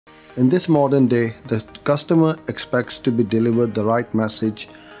In this modern day, the customer expects to be delivered the right message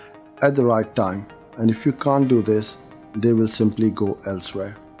at the right time, and if you can't do this, they will simply go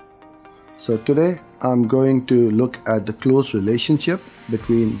elsewhere. So today I'm going to look at the close relationship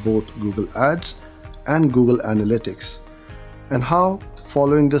between both Google Ads and Google Analytics, and how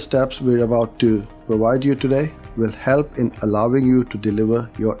following the steps we're about to provide you today will help in allowing you to deliver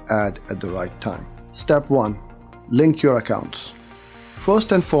your ad at the right time. Step 1. Link your accounts.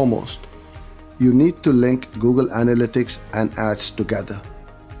 First and foremost, you need to link Google Analytics and ads together.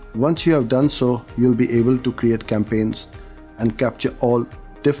 Once you have done so, you'll be able to create campaigns and capture all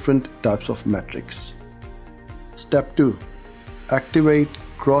different types of metrics. Step 2. Activate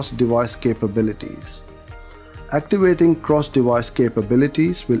cross-device capabilities. Activating cross-device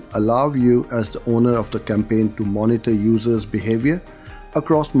capabilities will allow you as the owner of the campaign to monitor users' behavior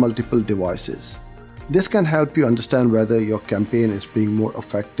across multiple devices. This can help you understand whether your campaign is being more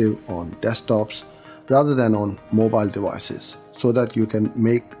effective on desktops rather than on mobile devices, so that you can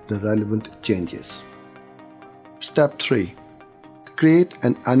make the relevant changes. Step 3. Create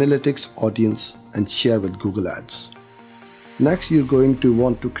an analytics audience and share with Google Ads. Next, you're going to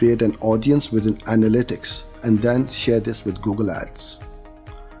want to create an audience within Analytics and then share this with Google Ads.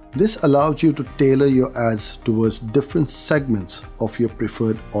 This allows you to tailor your ads towards different segments of your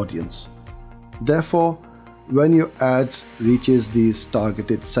preferred audience. Therefore, when your ads reaches these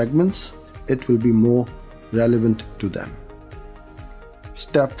targeted segments, it will be more relevant to them.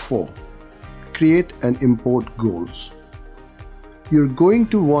 Step 4. Create and import goals. You're going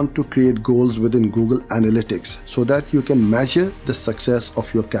to want to create goals within Google Analytics so that you can measure the success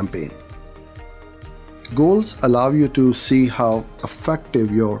of your campaign. Goals allow you to see how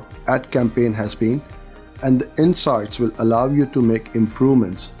effective your ad campaign has been, and the insights will allow you to make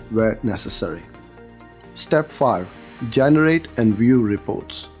improvements where necessary. Step 5. Generate and view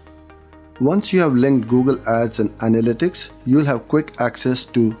reports. Once you have linked Google Ads and Analytics, you'll have quick access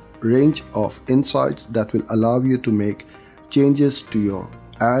to a range of insights that will allow you to make changes to your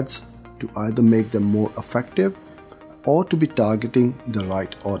ads to either make them more effective or to be targeting the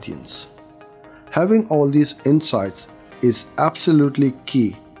right audience. Having all these insights is absolutely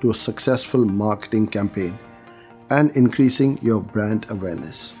key to a successful marketing campaign and increasing your brand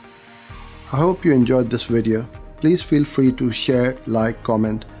awareness. I hope you enjoyed this video. Please feel free to share, like,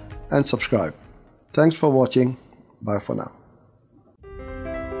 comment, and subscribe. Thanks for watching. Bye for now.